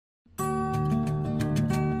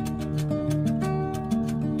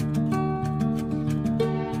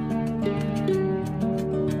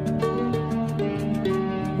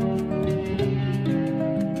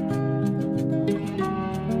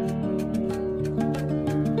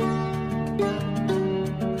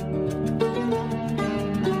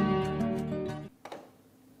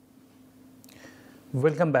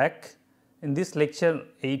Welcome back. In this lecture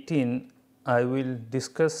 18, I will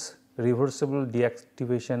discuss reversible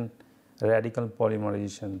deactivation radical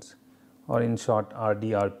polymerizations, or in short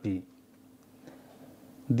RDRP.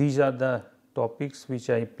 These are the topics which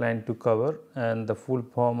I plan to cover, and the full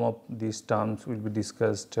form of these terms will be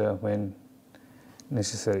discussed when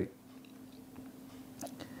necessary.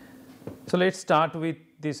 So, let us start with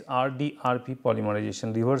this RDRP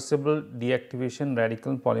polymerization, reversible deactivation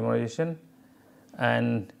radical polymerization,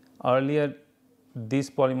 and earlier this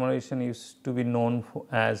polymerization used to be known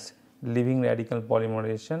as leaving radical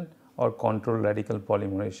polymerization or controlled radical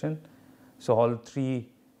polymerization. So, all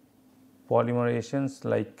three polymerizations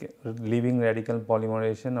like leaving radical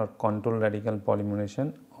polymerization or controlled radical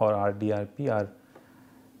polymerization or RDRP are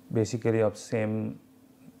basically of same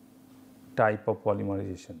type of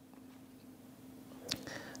polymerization.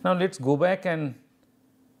 Now, let us go back and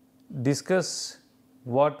discuss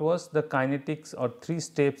what was the kinetics or three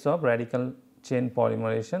steps of radical chain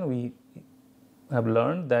polymerization. We have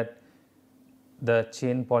learned that the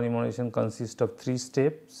chain polymerization consists of three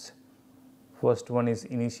steps. First one is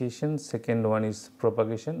initiation, second one is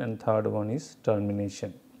propagation, and third one is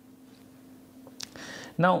termination.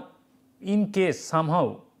 Now, in case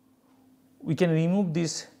somehow we can remove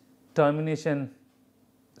this termination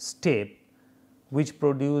step which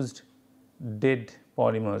produced dead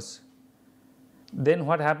polymers, then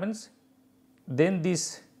what happens? Then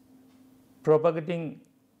this propagating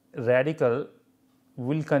radical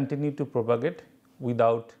will continue to propagate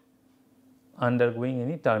without undergoing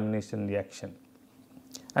any termination reaction.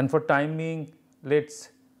 And for time being, let us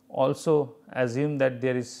also assume that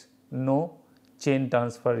there is no chain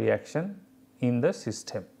transfer reaction in the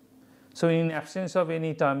system. So, in absence of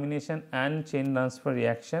any termination and chain transfer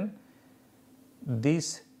reaction,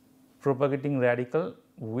 this propagating radical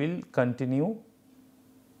will continue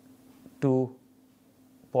to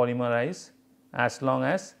polymerize as long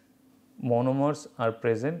as monomers are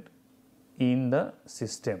present in the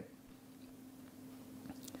system.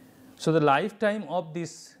 So, the lifetime of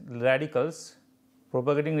these radicals,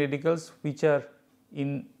 propagating radicals which are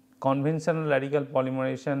in conventional radical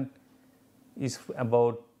polymerization is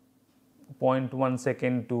about 0.1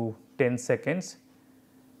 second to 10 seconds.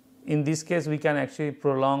 In this case, we can actually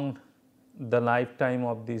prolong the lifetime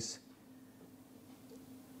of this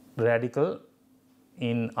radical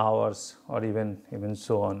in hours or even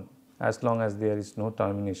so on, as long as there is no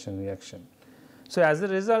termination reaction. So, as a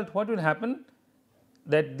result, what will happen?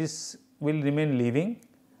 That this will remain leaving,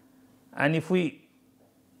 and if we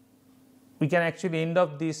can actually end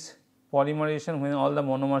up this polymerization when all the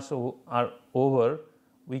monomers are over,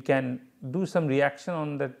 we can do some reaction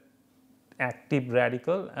on the active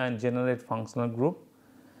radical and generate functional group,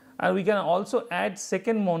 and we can also add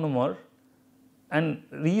second monomer and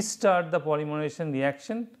restart the polymerization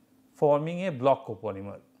reaction, forming a block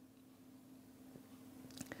copolymer.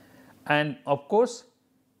 And of course,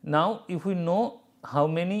 now if we know how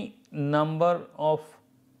many number of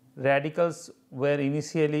radicals were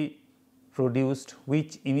initially produced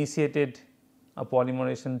which initiated a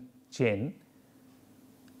polymerization chain,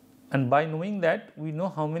 and by knowing that, we know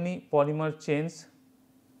how many polymer chains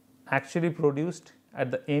actually produced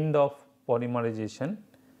at the end of polymerization,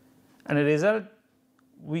 and a result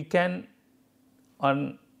we can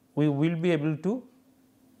we will be able to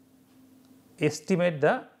estimate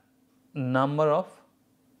the number of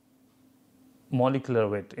molecular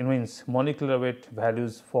weight, it means molecular weight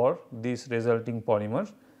values for these resulting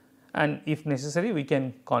polymers, and if necessary we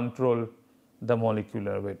can control the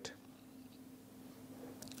molecular weight.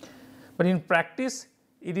 But in practice,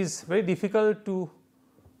 it is very difficult to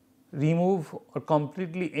remove or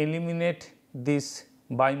completely eliminate this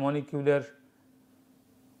bimolecular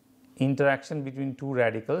interaction between two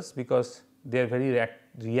radicals, because they are very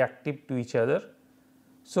reactive to each other.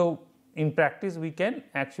 So, in practice we can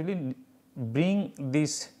actually bring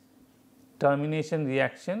this termination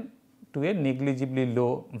reaction to a negligibly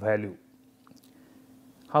low value.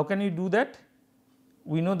 How can you do that?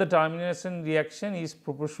 We know the termination reaction is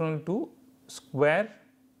proportional to square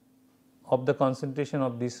of the concentration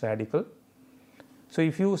of this radical. So,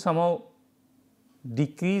 if you somehow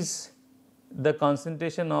decrease the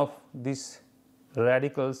concentration of these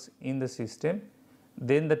radicals in the system,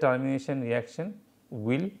 then the termination reaction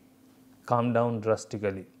will come down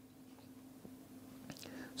drastically.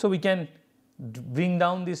 So, we can bring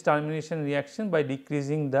down this termination reaction by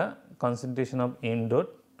decreasing the concentration of M dot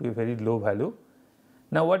to a very low value.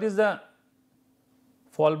 Now, what is the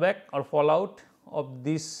fallback or fallout of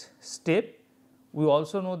this step? We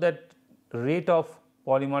also know that rate of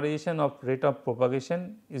polymerization of rate of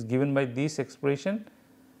propagation is given by this expression,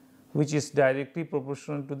 which is directly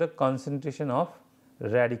proportional to the concentration of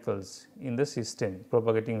radicals in the system,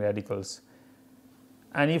 propagating radicals.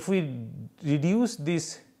 And if we reduce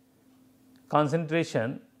this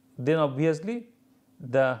concentration, then obviously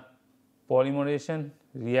the polymerization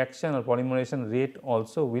reaction or polymerization rate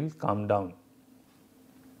also will come down.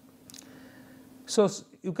 So,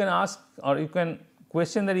 you can ask or you can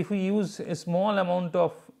question that if we use a small amount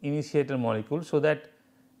of initiator molecule, so that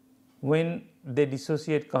when they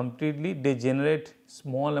dissociate completely they generate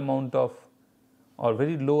small amount of or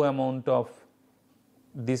very low amount of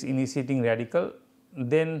this initiating radical,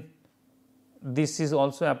 then this is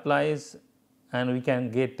also applies and we can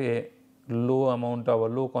get a low amount of or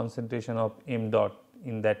low concentration of m dot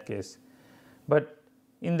in that case. But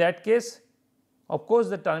in that case, of course,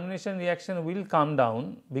 the termination reaction will come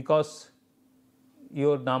down because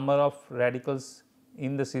your number of radicals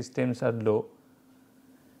in the systems are low.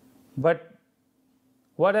 But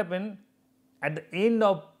what happened at the end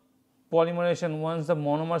of polymerization, once the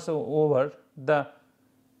monomers are over, the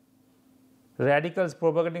radicals,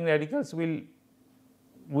 propagating radicals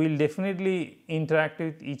will definitely interact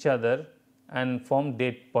with each other and form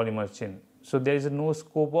dead polymer chain. So, there is no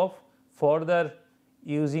scope of further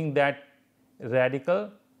using that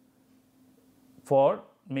radical for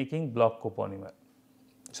making block copolymer.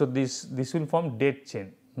 So, this will form dead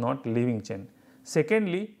chain, not living chain.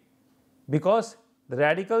 Secondly, because the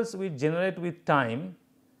radicals will generate with time,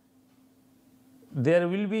 there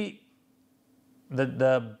will be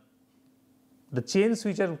the chains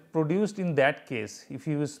which are produced in that case, if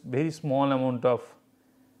you use very small amount of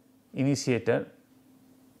initiator,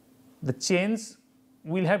 the chains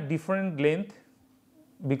will have different length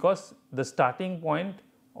because the starting point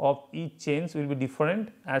of each chains will be different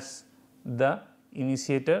as the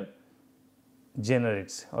initiator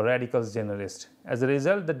generates or radicals generates. As a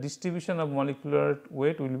result, the distribution of molecular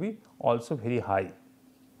weight will be also very high.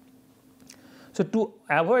 So, to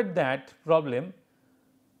avoid that problem,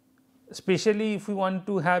 especially if we want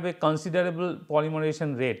to have a considerable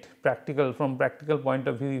polymerization rate, from practical point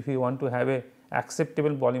of view, if we want to have a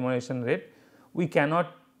acceptable polymerization rate, we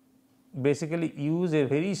cannot basically use a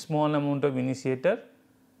very small amount of initiator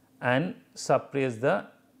and suppress the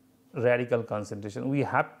radical concentration. We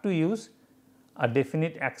have to use a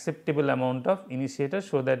definite acceptable amount of initiator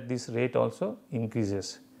so that this rate also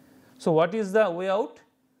increases. So, what is the way out?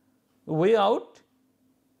 The way out,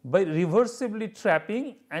 by reversibly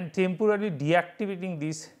trapping and temporarily deactivating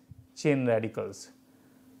these chain radicals.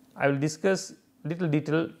 I will discuss little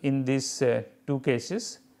detail in these two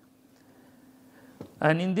cases.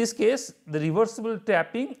 And in this case, the reversible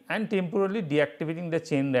trapping and temporarily deactivating the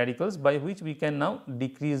chain radicals, by which we can now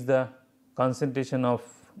decrease the concentration of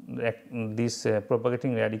this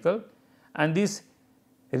propagating radical, and this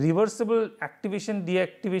reversible activation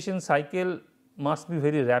deactivation cycle must be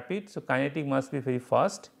very rapid. So, kinetic must be very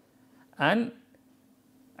fast, and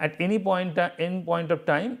at any point end point of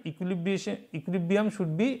time equilibrium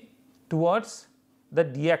should be towards the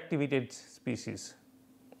deactivated species,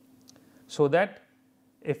 so that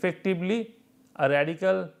effectively a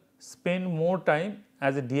radical spend more time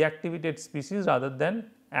as a deactivated species rather than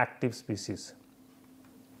active species.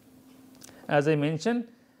 As I mentioned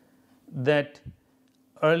that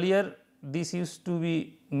earlier, this used to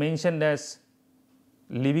be mentioned as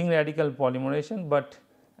living radical polymerization, but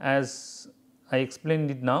as I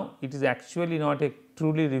explained it now, it is actually not a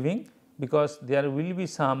truly living, because there will be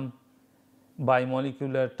some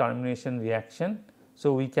bimolecular termination reaction.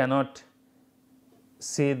 So, we cannot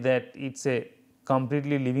say that it is a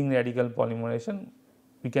completely living radical polymerization,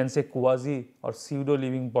 we can say quasi or pseudo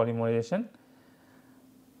living polymerization.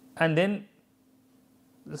 And then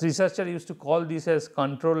researcher used to call this as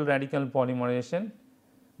controlled radical polymerization,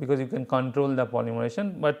 because you can control the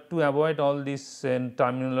polymerization. But to avoid all these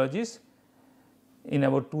terminologies, in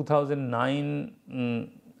about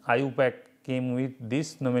 2009 IUPAC came with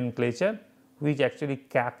this nomenclature, which actually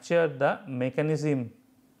captured the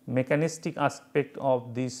mechanistic aspect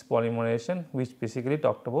of this polymerization, which basically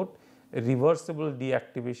talked about reversible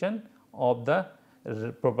deactivation of the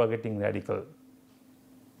propagating radical.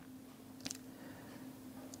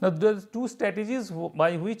 Now, there are two strategies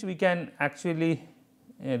by which we can actually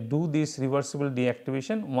do this reversible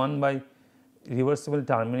deactivation. One by reversible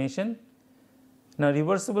termination. Now,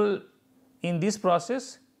 reversible in this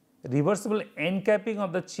process, reversible end capping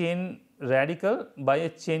of the chain radical by a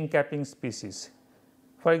chain capping species.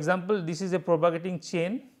 For example, this is a propagating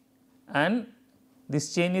chain and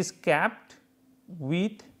this chain is capped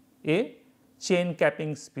with a chain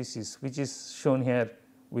capping species, which is shown here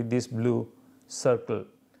with this blue circle.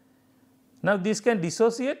 Now, this can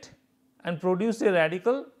dissociate and produce a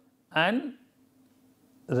radical and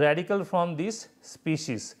radical from this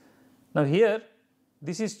species. Now, here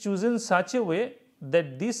this is chosen such a way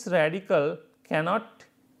that this radical cannot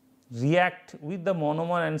react with the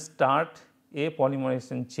monomer and start a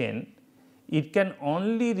polymerization chain. It can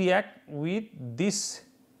only react with this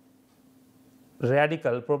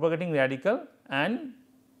radical, propagating radical, and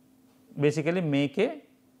basically make a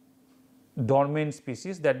dormant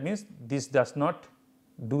species. That means, this does not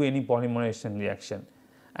do any polymerization reaction,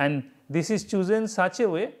 and this is chosen such a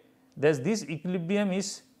way that this equilibrium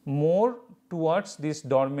is more towards this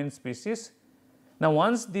dormant species. Now,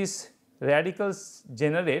 once this radicals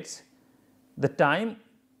generates, the time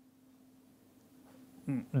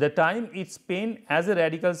it spent as a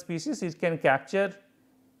radical species, it can capture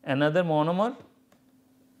another monomer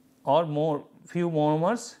or few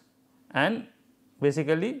monomers and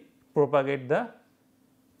basically propagate the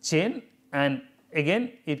chain, and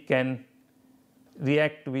again it can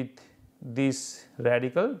react with this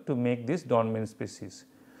radical to make this dormant species.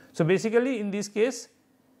 So, basically in this case,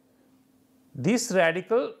 this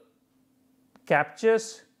radical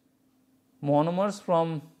captures monomers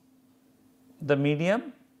from the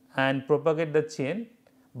medium and propagate the chain,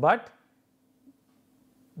 but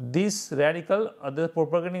this radical or the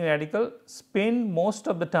propagating radical spend most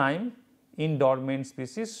of the time in dormant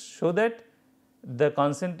species, so that the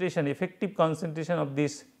concentration, effective concentration of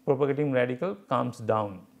this propagating radical comes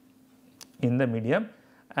down in the medium.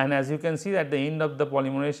 And as you can see, at the end of the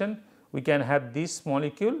polymerization, we can have this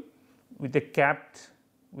molecule with a capped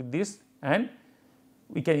with this, and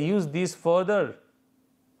we can use this further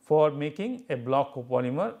for making a block of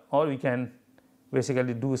polymer, or we can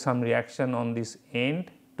basically do some reaction on this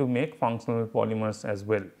end to make functional polymers as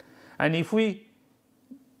well. And if we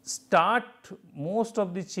start most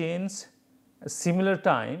of the chains at similar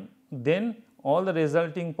time, then all the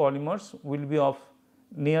resulting polymers will be of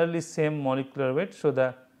nearly same molecular weight. So,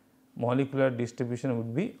 the molecular distribution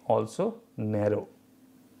would be also narrow.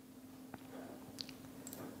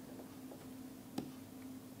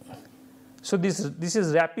 So, this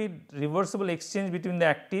is rapid reversible exchange between the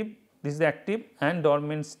active, this is the active and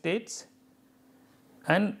dormant states,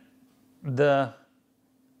 and the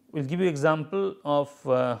we will give you example of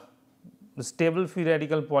the stable free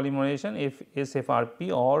radical polymerization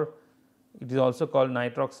SFRP, or it is also called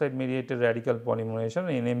nitroxide mediated radical polymerization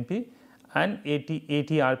NMP, and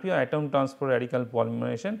ATRP or atom transfer radical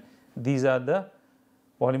polymerization. These are the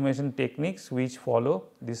polymerization techniques which follow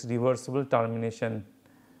this reversible termination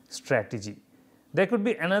strategy. There could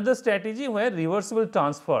be another strategy where reversible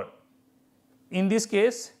transfer. In this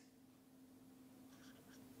case,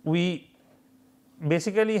 we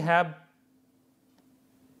basically have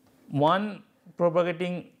one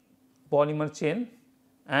propagating polymer chain,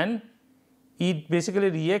 and it basically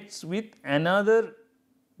reacts with another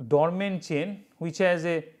dormant chain which has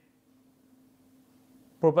a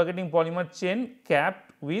propagating polymer chain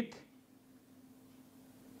capped with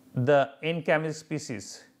the N-chemical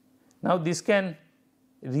species. Now, this can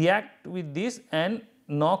react with this and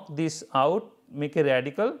knock this out, make a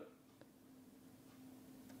radical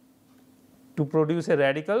to produce a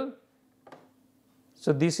radical.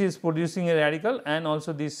 So, this is producing a radical, and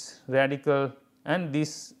also this radical and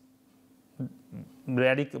this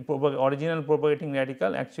original propagating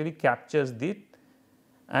radical actually captures it,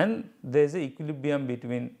 and there is a equilibrium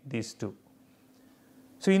between these two.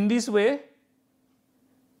 So, in this way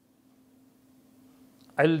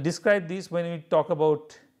I will describe this when we talk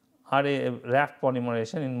about raft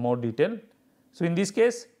polymerization in more detail. So, in this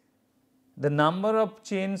case, the number of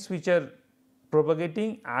chains which are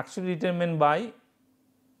propagating actually determined by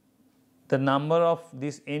the number of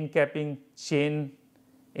this N-capping chain,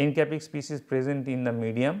 N-capping species present in the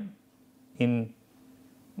medium in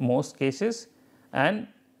most cases, and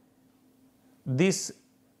this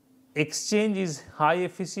exchange is high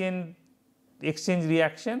efficient exchange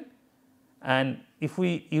reaction, and if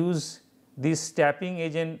we use this tapping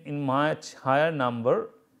agent in much higher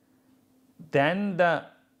number than the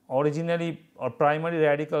originally or primary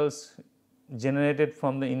radicals generated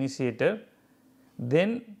from the initiator,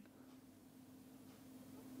 then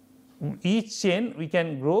each chain we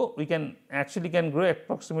can grow, actually grow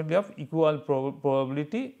approximately of equal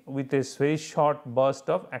probability with a very short burst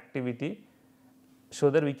of activity, so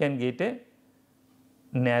that we can get a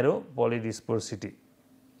narrow polydispersity.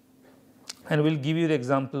 And we will give you the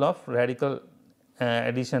example of radical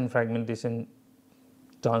addition, fragmentation,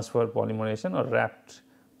 transfer polymerization or wrapped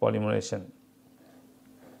polymerization.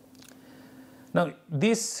 Now,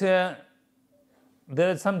 this there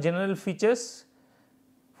are some general features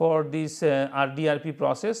for this RDRP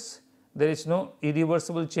process. there is no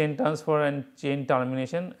irreversible chain transfer and chain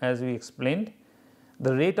termination as we explained.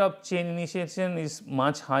 The rate of chain initiation is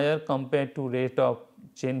much higher compared to rate of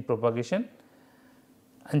chain propagation,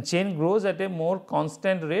 and chain grows at a more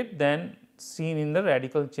constant rate than seen in the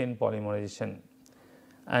radical chain polymerization,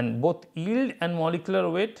 and both yield and molecular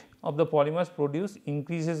weight of the polymers produced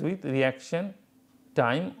increases with reaction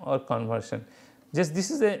time or conversion. Just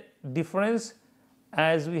this is a difference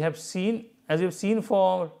as we have seen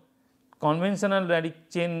for conventional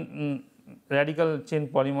radical chain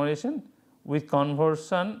polymerization with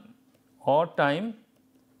conversion or time,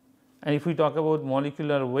 and if we talk about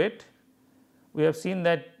molecular weight, we have seen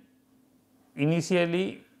that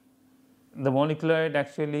initially the molecular weight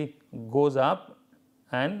actually goes up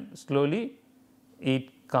and slowly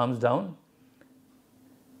it comes down,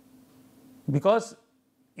 because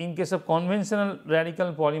in case of conventional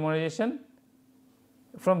radical polymerization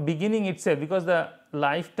from beginning itself, because the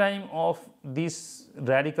lifetime of these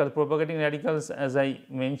propagating radicals as I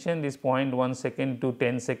mentioned is 0.1 second to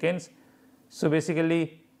 10 seconds. So,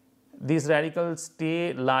 basically these radicals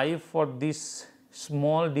stay live for this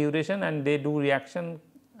small duration and they do reaction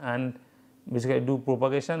and basically do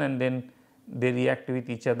propagation, and then they react with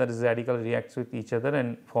each other, this radical reacts with each other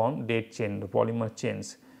and form dead chain, the polymer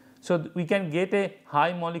chains. So, we can get a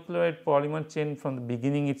high molecular weight polymer chain from the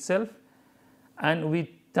beginning itself, and with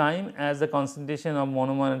time as the concentration of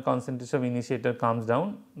monomer and concentration of initiator comes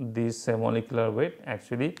down, this molecular weight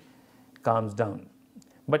actually comes down.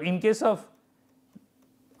 But in case of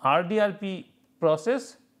RDRP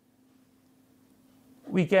process,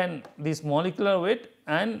 we can this molecular weight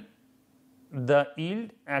and the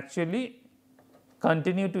yield actually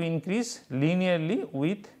continue to increase linearly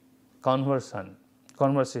with conversion.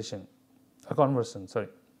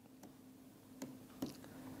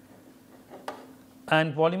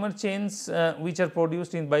 And polymer chains which are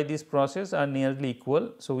produced by this process are nearly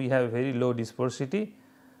equal. So, we have very low dispersity,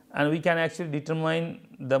 and we can actually determine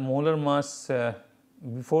the molar mass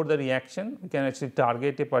before the reaction. We can actually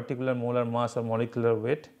target a particular molar mass or molecular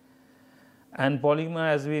weight, and polymer,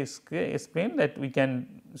 as we explained, that we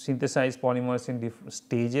can synthesize polymers in different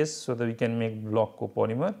stages, so that we can make block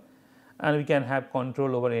copolymer and we can have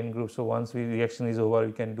control over end group. So, once reaction is over,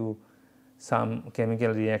 we can do some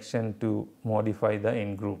chemical reaction to modify the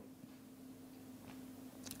end group.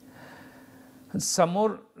 Some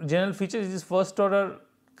more general features is first order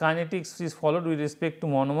kinetics is followed with respect to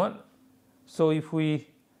monomer. So, if we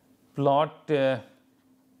plot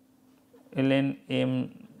ln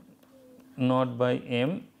m naught by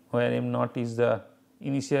m, where m naught is the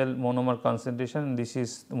initial monomer concentration, this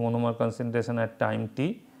is the monomer concentration at time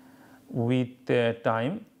t, with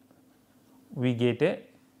time we get a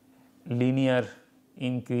linear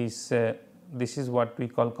increase. This is what we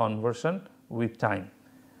call conversion with time.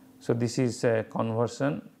 So, this is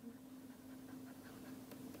conversion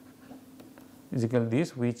is equal to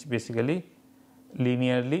this, which basically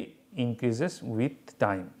linearly increases with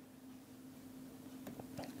time.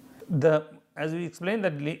 As we explained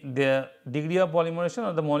that the degree of polymerization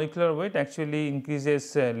or the molecular weight actually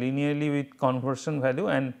increases linearly with conversion value,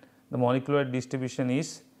 and the molecular distribution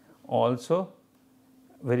is also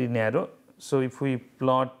very narrow. So, if we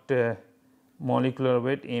plot molecular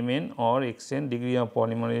weight Mn or Xn, degree of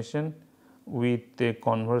polymerization with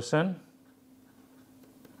conversion,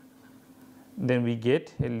 then we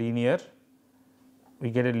get a linear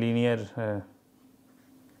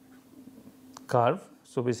curve.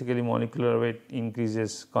 So, basically molecular weight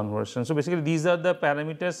increases conversion. So, basically these are the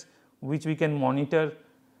parameters which we can monitor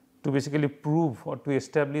to basically prove or to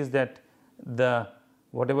establish that the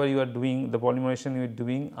whatever you are doing, the polymerization you are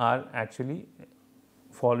doing are actually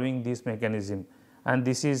following this mechanism, and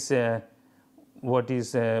this is what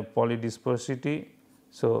is polydispersity.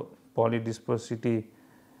 So, polydispersity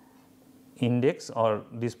index or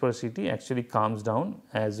dispersity actually comes down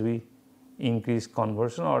as we increase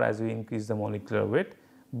conversion or as we increase the molecular weight,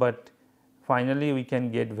 but finally we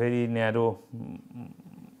can get very narrow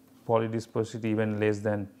polydispersity, even less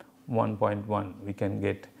than 1.1 we can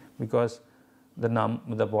get, because the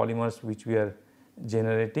polymers which we are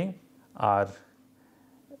generating are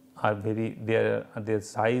very their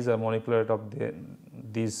size or molecular weight of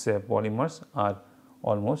these polymers are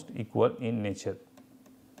almost equal in nature.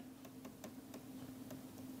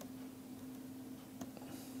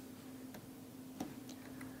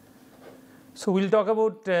 So, we will talk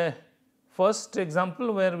about first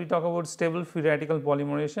example where we talk about stable free radical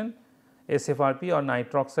polymerization, SFRP, or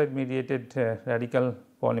nitroxide mediated radical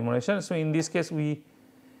polymerization. So, in this case this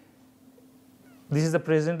is the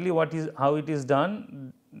presently how it is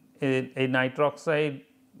done. A nitroxide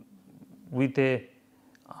with a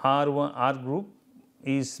R group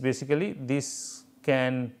is basically this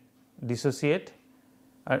can dissociate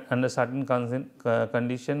under certain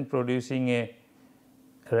condition, producing a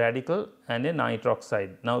radical and a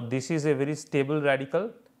nitroxide. Now, this is a very stable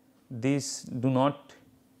radical. This do not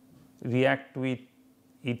react with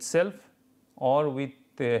itself or with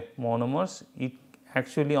monomers. It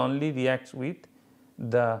actually only reacts with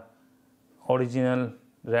the original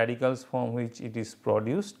radicals from which it is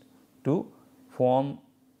produced to form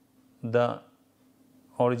the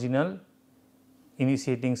original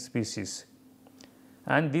initiating species.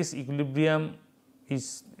 And this equilibrium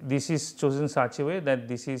is chosen such a way that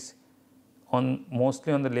this is on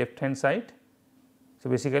mostly on the left hand side. So,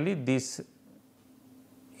 basically this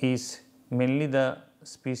is mainly the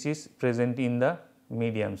species present in the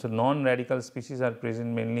medium. So, non-radical species are present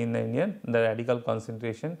mainly in the medium, the radical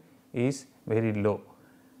concentration is very low.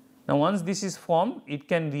 Now, once this is formed, it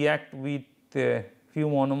can react with few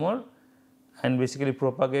monomer and basically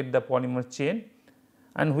propagate the polymer chain,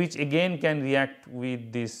 and which again can react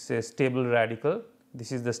with this stable radical.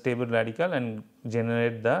 This is the stable radical and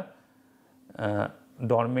generate the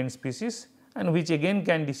dormant species, and which again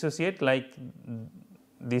can dissociate like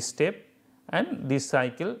this step, and this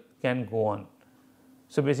cycle can go on.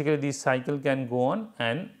 So, basically this cycle can go on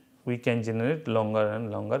and we can generate longer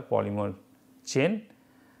and longer polymer chain,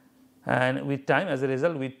 and with time, as a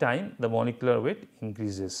result, with time the molecular weight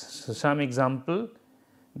increases. So, some example,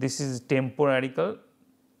 this is tempo radical,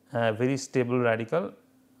 very stable radical.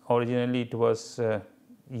 Originally it was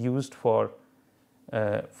used for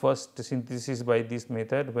first synthesis by this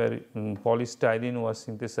method, where polystyrene was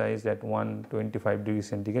synthesized at 125 degree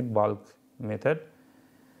centigrade, bulk method.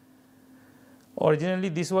 Originally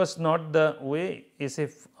this was not the way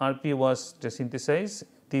SFRP was synthesized.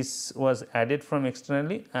 This was added from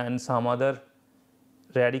externally, and some other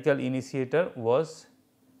radical initiator was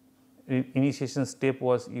initiation step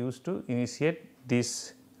was used to initiate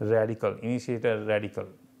this radical, initiator radical.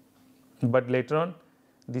 But later on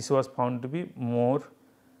this was found to be more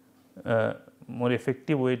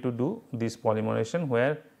effective way to do this polymerization,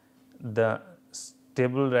 where the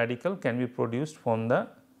stable radical can be produced from the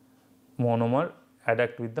monomer,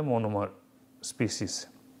 adapt with the monomer species.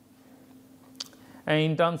 And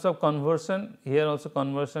in terms of conversion, here also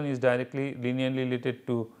conversion is directly linearly related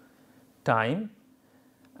to time,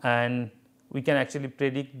 and we can actually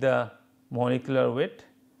predict the molecular weight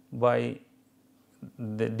by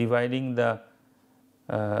dividing the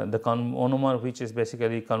monomer which is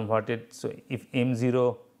basically converted. So, if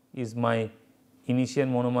M0 is my initial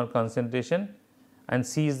monomer concentration and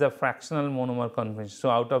C is the fractional monomer concentration.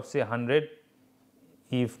 So, out of say 100,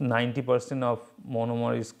 if 90% of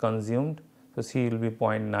monomer is consumed, so C will be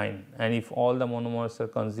 0.9, and if all the monomers are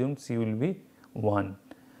consumed, C will be 1.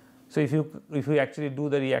 So, if you actually do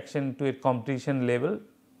the reaction to a completion level,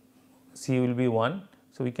 C will be 1.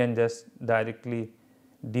 So, we can just directly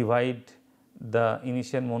divide the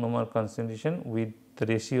initial monomer concentration with the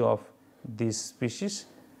ratio of this species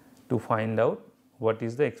to find out what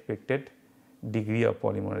is the expected degree of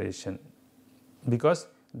polymerization, because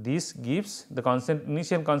this gives the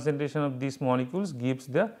initial concentration of these molecules gives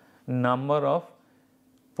the number of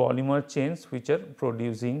polymer chains which are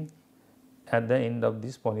producing at the end of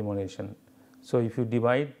this polymerization. So, if you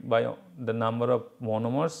divide by the number of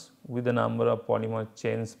monomers with the number of polymer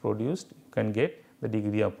chains produced, you can get the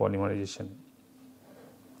degree of polymerization.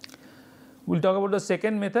 We will talk about the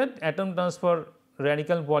second method, atom transfer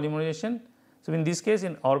radical polymerization. So, in this case,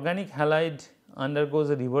 an organic halide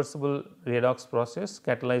undergoes a reversible redox process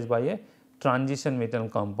catalyzed by a transition metal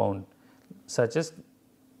compound such as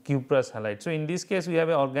cuprous halide. So, in this case, we have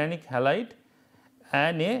a organic halide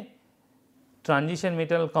and a transition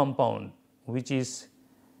metal compound which is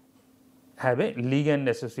have a ligand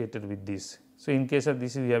associated with this. So, in case of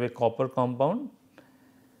this we have a copper compound.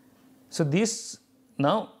 So, this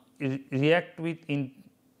now react with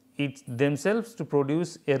it themselves to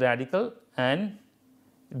produce a radical, and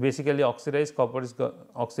basically oxidize, copper is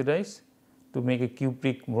oxidized to make a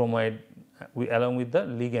cupric bromide along with the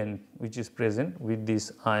ligand which is present with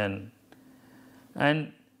this ion.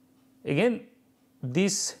 And again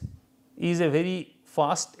this is a very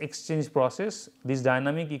fast exchange process. This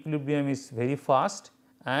dynamic equilibrium is very fast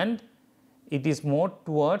and it is more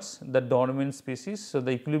towards the dormant species. So,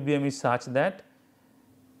 the equilibrium is such that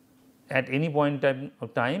at any point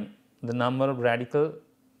of time the number of radical,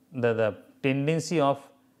 the tendency of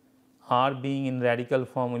R being in radical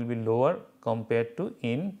form will be lower compared to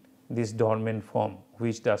in this dormant form,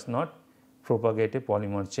 which does not propagate a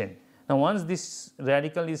polymer chain. Now, once this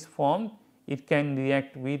radical is formed, it can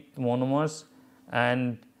react with monomers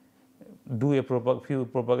and do a few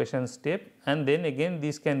propagation step, and then again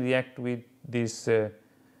this can react with this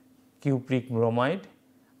cupric bromide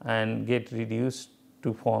and get reduced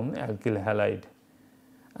to form alkyl halide,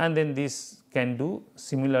 and then this can do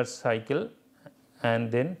similar cycle,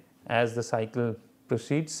 and then as the cycle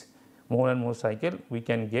proceeds, more and more cycle, we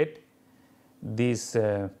can get this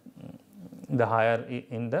the higher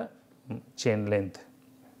in the chain length.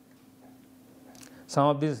 Some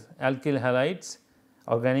of these alkyl halides,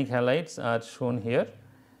 organic halides are shown here,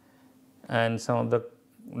 and some of the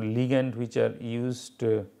ligand which are used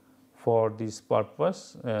for this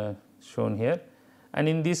purpose shown here, and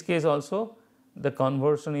in this case also the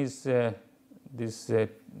conversion is this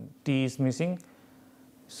T is missing.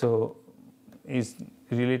 So, is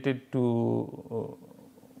related to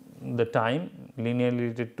the time, linearly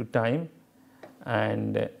related to time,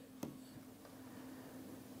 and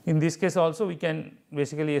in this case also we can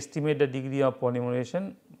basically estimate the degree of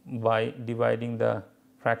polymerization by dividing the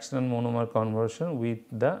fractional monomer conversion with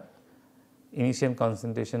the initial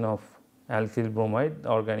concentration of alkyl bromide,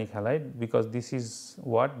 organic halide, because this is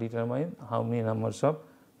what determines how many numbers of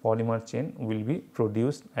polymer chain will be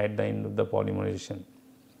produced at the end of the polymerization.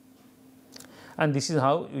 And this is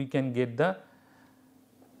how we can get the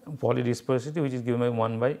polydispersity, which is given by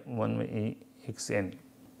 1 by xn.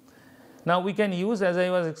 Now, we can use, as I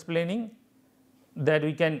was explaining, that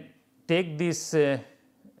we can take this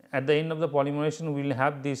at the end of the polymerization, we will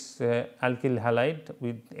have this alkyl halide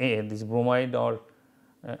with this bromide or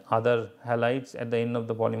other halides at the end of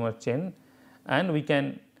the polymer chain, and we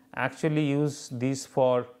can actually use this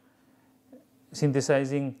for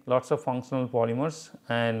synthesizing lots of functional polymers,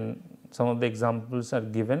 and some of the examples are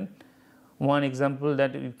given. One example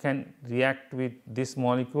that we can react with this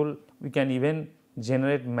molecule, we can even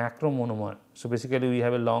generate macromonomer. So, basically we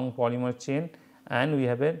have a long polymer chain and we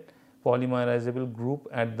have a polymerizable group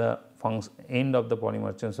at the end of the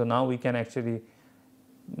polymer chain. So, now we can actually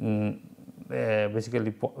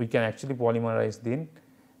basically we can actually polymerize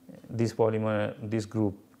this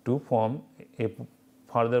group to form a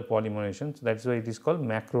further polymerization. So, that is why it is called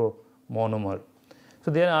macromonomer. So,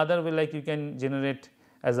 there are other way, like you can generate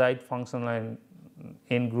azide functional and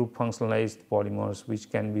N group functionalized polymers, which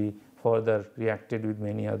can be further reacted with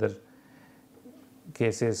many other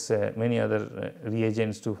cases, many other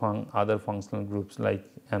reagents to other functional groups like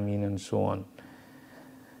amine and so on.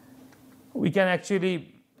 We can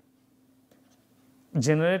actually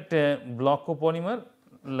generate a block copolymer,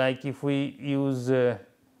 like if we use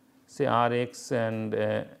say Rx and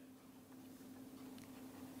a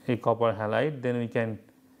copper halide, then we can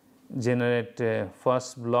generate a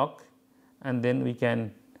first block, and then we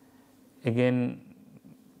can again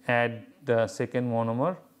add the second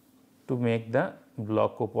monomer to make the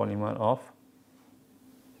block copolymer of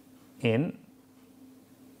N,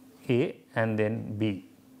 A and then B.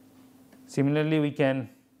 Similarly, we can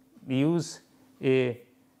use a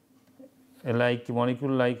like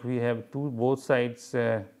molecule, like we have both sides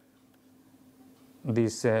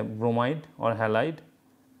this bromide or halide,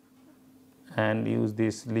 and use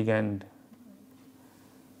this ligand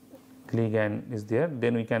is there,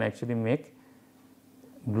 then we can actually make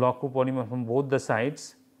block copolymer from both the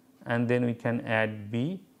sides, and then we can add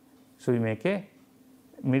B. So, we make a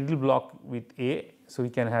middle block with A. So, we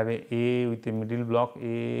can have a with a middle block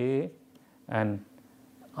A, and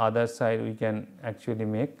other side we can actually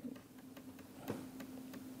make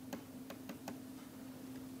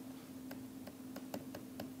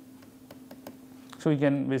so we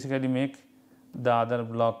can basically make the other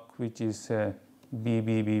block, which is B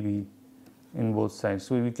in both sides.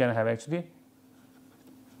 So, we can have actually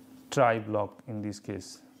tri block in this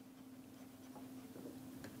case.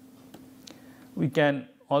 We can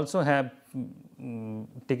also have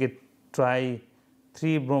take a tri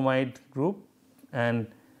 3 bromide group, and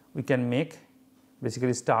we can make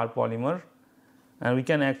basically star polymer, and we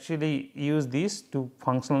can actually use this to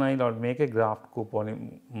functionalize or make a graft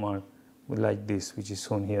copolymer like this, which is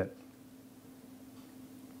shown here.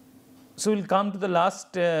 So, we will come to the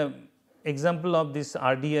last example of this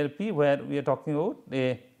RDRP, where we are talking about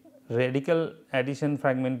a radical addition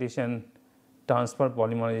fragmentation transfer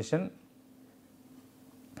polymerization.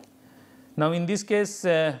 Now, in this case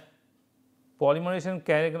polymerization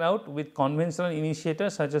carried out with conventional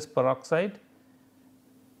initiators such as peroxide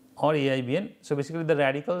or AIBN. So, basically the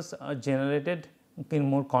radicals are generated in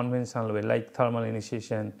more conventional way, like thermal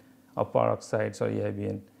initiation of peroxides or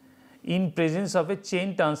AIBN, in presence of a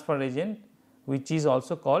chain transfer agent, which is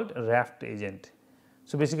also called raft agent.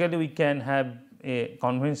 So, basically we can have a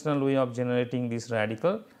conventional way of generating this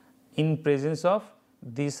radical in presence of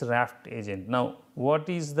this raft agent. Now, what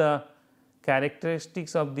is the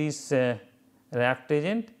characteristics of this raft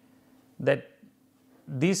agent, that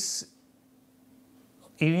this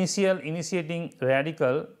initiating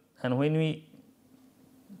radical, and when we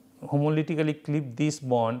homolytically clip this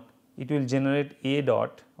bond, it will generate A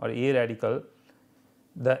dot or A radical.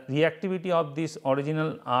 The reactivity of this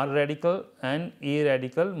original R radical and A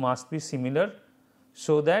radical must be similar,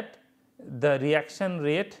 so that the reaction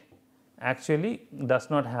rate actually does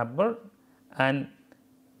not happen, and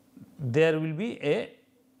there will be a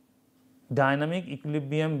dynamic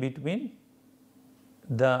equilibrium between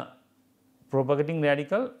the propagating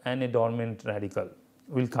radical and a dormant radical.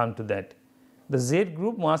 We will come to that. The Z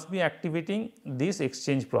group must be activating this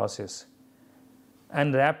exchange process,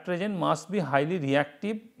 and raft reagent must be highly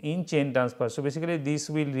reactive in chain transfer. So, basically this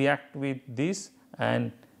will react with this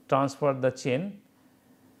and transfer the chain.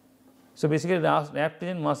 So, basically raft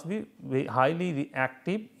reagent must be highly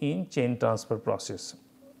reactive in chain transfer process.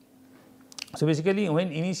 So, basically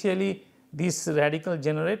when initially this radical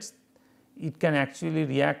generates, it can actually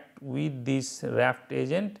react with this raft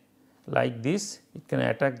agent like this, it can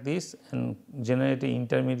attack this and generate an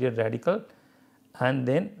intermediate radical, and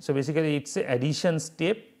then so basically it is a addition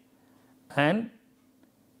step, and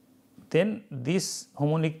then this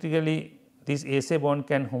homolytically, this SA bond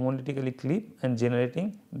can homolytically clip and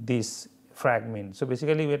generating this fragment. So,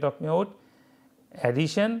 basically we are talking about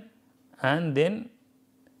addition and then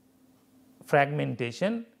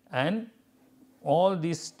fragmentation, and all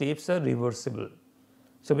these steps are reversible.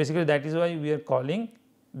 So, basically that is why we are calling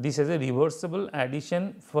this as a reversible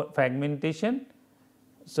addition fragmentation.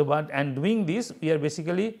 So, but and doing this we are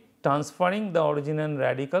basically transferring the original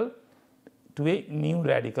radical to a new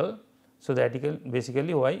radical. So, that is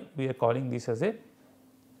basically why we are calling this as a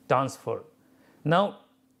transfer. Now,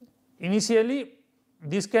 initially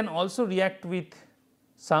this can also react with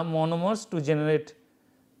some monomers to generate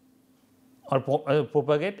or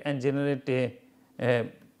propagate and generate a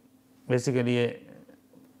basically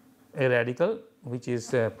a radical which is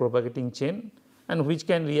propagating chain, and which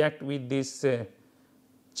can react with this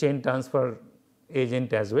chain transfer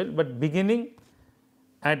agent as well. But beginning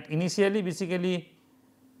at initially basically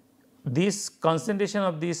this concentration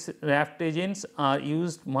of these raft agents are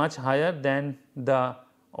used much higher than the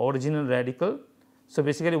original radical. So,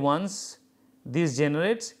 basically once this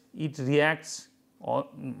generates, it reacts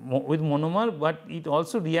with monomer, but it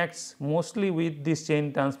also reacts mostly with these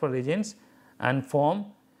chain transfer agents and form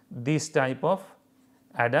this type of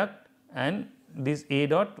adduct and this A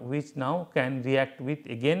dot, which now can react with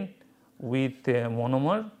again with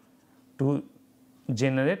monomer to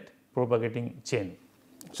generate propagating chain.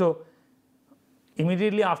 So,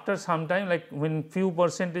 immediately after some time, like when few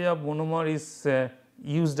percentage of monomer is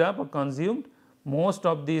used up or consumed, most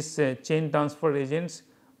of these chain transfer agents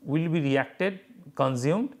will be reacted,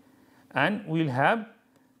 consumed, and we will have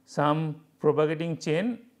some propagating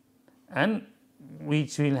chain, and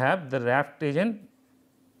which will have the raft agent,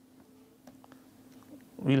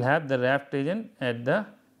 will have the raft agent at the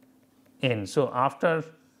end. So, after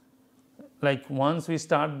like once we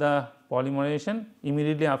start the polymerization,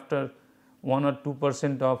 immediately after 1 or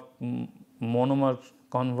 2% of monomer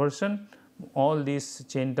conversion, all these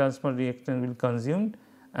chain transfer reaction will consumed,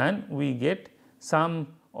 and we get some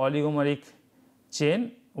oligomeric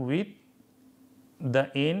chain with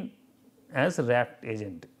the end as raft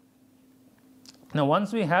agent. Now,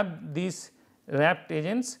 once we have these raft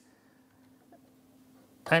agents,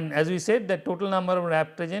 and as we said that total number of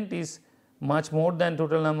raft agent is much more than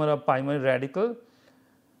total number of primary radical.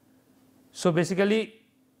 So, basically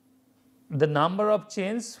the number of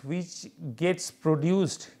chains which gets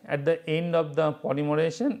produced at the end of the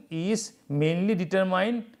polymerization is mainly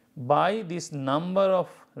determined by this number of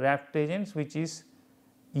raft agents which is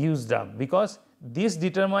used up, because this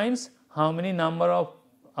determines how many number of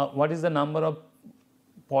what is the number of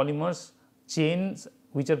polymers chains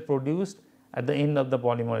which are produced at the end of the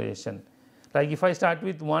polymerization. Like if I start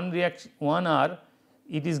with one reaction 1 R,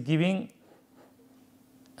 it is giving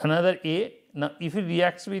another A. Now, if it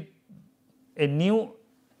reacts with a new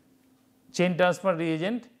chain transfer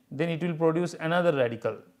reagent, then it will produce another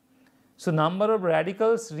radical. So, number of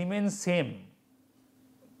radicals remains same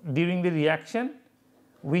during the reaction,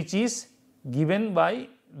 which is given by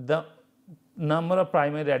the number of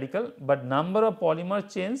primary radical, but number of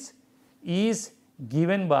polymer chains is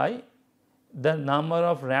given by the number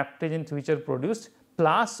of raft agents which are produced,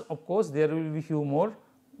 plus of course there will be few more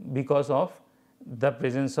because of the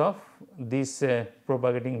presence of this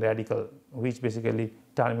propagating radical, which basically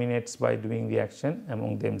terminates by doing reaction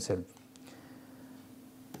among themselves.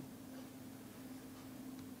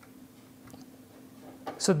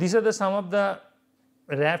 So, these are the some of the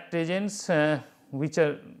wrapped agents which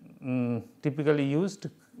are typically used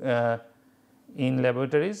in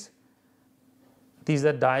laboratories. These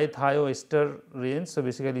are dithioester reagents. So,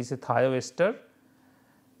 basically it is a thioester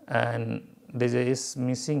and there is a S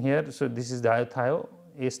missing here. So, this is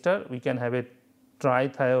dithioester. We can have a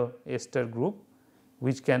trithioester group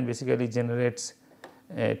which can basically generates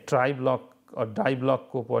a tri-block or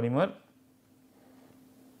di-block copolymer,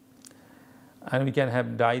 and we can have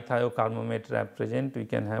dithiocarbamate wrapped reagent. We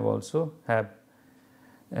can have also have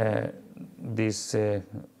this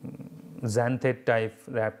xanthate type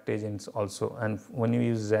wrapped agents also, and when you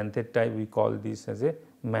use xanthate type we call this as a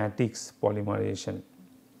matrix polymerization.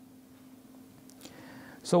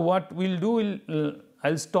 So, what we will do, I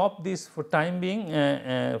will stop this for time being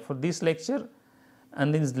for this lecture,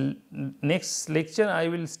 and this next lecture I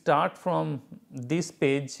will start from this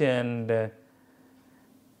page and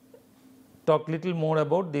talk little more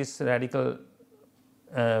about this radical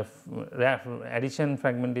addition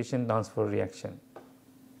fragmentation transfer reaction.